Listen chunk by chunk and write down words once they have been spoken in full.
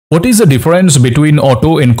What is the difference between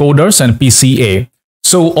autoencoders and PCA?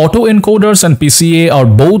 So autoencoders and PCA are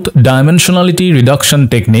both dimensionality reduction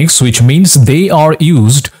techniques, which means they are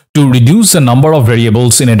used to reduce the number of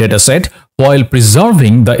variables in a dataset while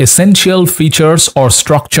preserving the essential features or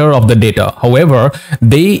structure of the data. However,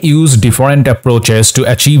 they use different approaches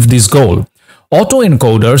to achieve this goal.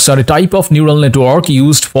 Autoencoders are a type of neural network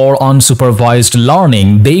used for unsupervised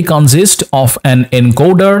learning. They consist of an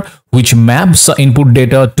encoder which maps the input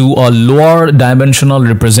data to a lower dimensional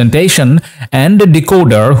representation and a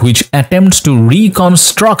decoder which attempts to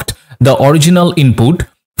reconstruct the original input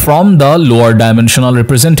from the lower dimensional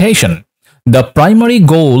representation. The primary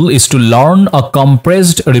goal is to learn a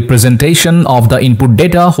compressed representation of the input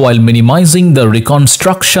data while minimizing the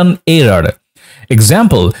reconstruction error.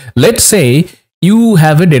 Example, let's say you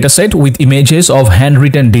have a dataset with images of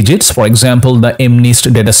handwritten digits, for example, the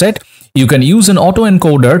MNIST dataset. You can use an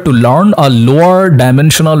autoencoder to learn a lower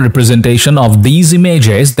dimensional representation of these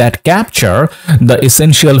images that capture the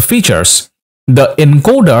essential features. The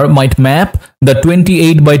encoder might map the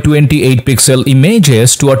 28 by 28 pixel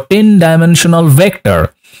images to a 10-dimensional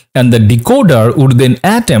vector, and the decoder would then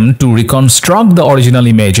attempt to reconstruct the original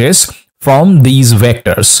images from these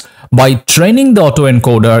vectors. By training the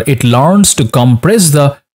autoencoder, it learns to compress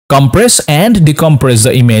and decompress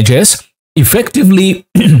the images, effectively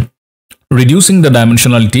reducing the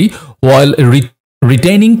dimensionality while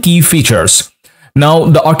retaining key features. Now,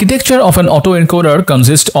 the architecture of an autoencoder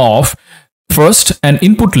consists of first an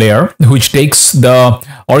input layer which takes the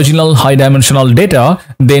original high dimensional data,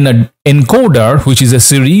 then an encoder which is a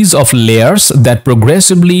series of layers that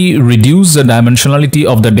progressively reduce the dimensionality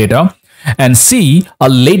of the data, and C, a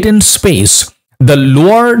latent space, the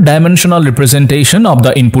lower dimensional representation of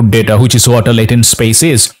the input data, which is what a latent space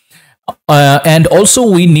is. And also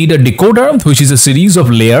we need a decoder, which is a series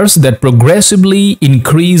of layers that progressively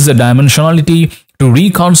increase the dimensionality to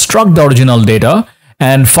reconstruct the original data.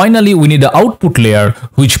 And finally, we need the output layer,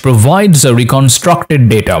 which provides the reconstructed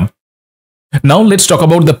data. Now let's talk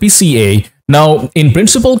about the PCA. Now, in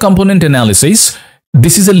principal component analysis,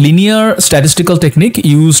 this is a linear statistical technique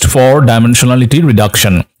used for dimensionality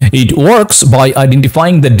reduction. It works by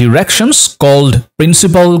identifying the directions called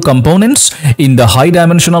principal components in the high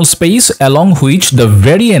dimensional space along which the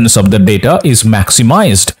variance of the data is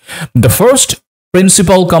maximized. The first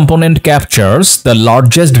principal component captures the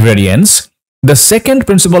largest variance. The second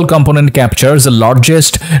principal component captures the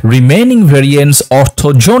largest remaining variance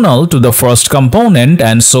orthogonal to the first component,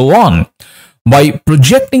 and so on. By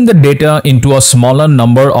projecting the data into a smaller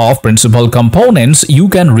number of principal components, you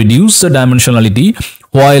can reduce the dimensionality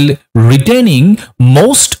while retaining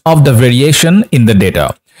most of the variation in the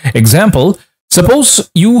data. Example,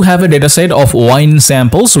 suppose you have a dataset of wine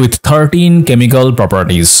samples with 13 chemical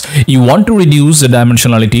properties. You want to reduce the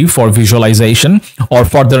dimensionality for visualization or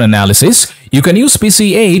further analysis. You can use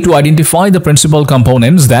PCA to identify the principal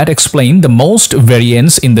components that explain the most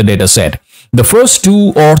variance in the dataset. The first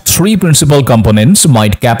 2 or 3 principal components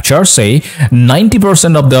might capture, say,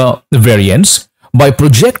 90% of the variance. By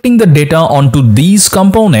projecting the data onto these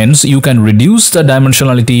components, you can reduce the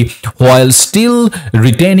dimensionality while still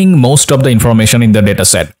retaining most of the information in the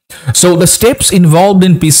dataset. So the steps involved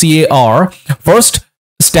in PCA are: first,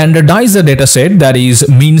 standardize the dataset, that is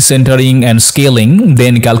mean centering and scaling,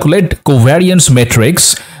 then calculate covariance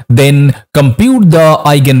metrics, then compute the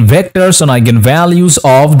eigenvectors and eigenvalues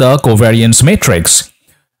of the covariance matrix.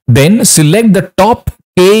 Then select the top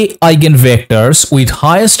k eigenvectors with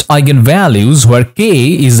highest eigenvalues where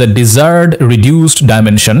k is the desired reduced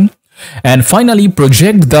dimension. And finally,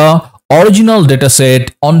 project the original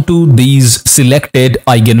dataset onto these selected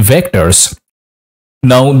eigenvectors.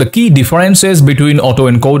 Now, the key differences between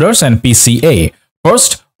autoencoders and PCA.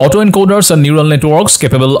 First, autoencoders are neural networks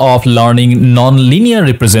capable of learning non-linear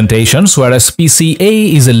representations, whereas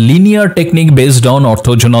PCA is a linear technique based on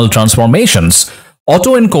orthogonal transformations.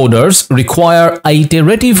 Autoencoders require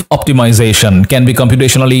iterative optimization, can be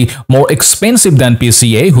computationally more expensive than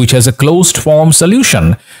PCA, which has a closed-form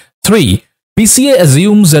solution. 3. PCA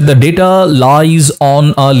assumes that the data lies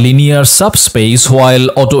on a linear subspace, while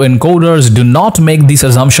autoencoders do not make this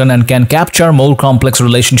assumption and can capture more complex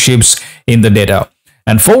relationships in the data.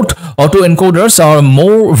 And fourth, autoencoders are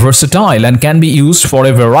more versatile and can be used for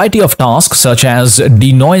a variety of tasks such as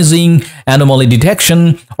denoising, anomaly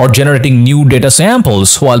detection, or generating new data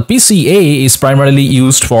samples, while PCA is primarily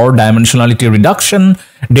used for dimensionality reduction,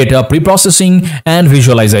 data preprocessing, and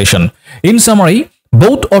visualization. In summary,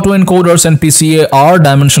 both autoencoders and PCA are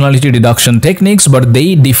dimensionality reduction techniques, but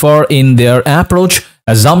they differ in their approach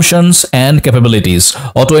assumptions, and capabilities.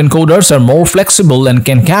 Autoencoders are more flexible and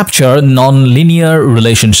can capture non-linear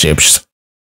relationships.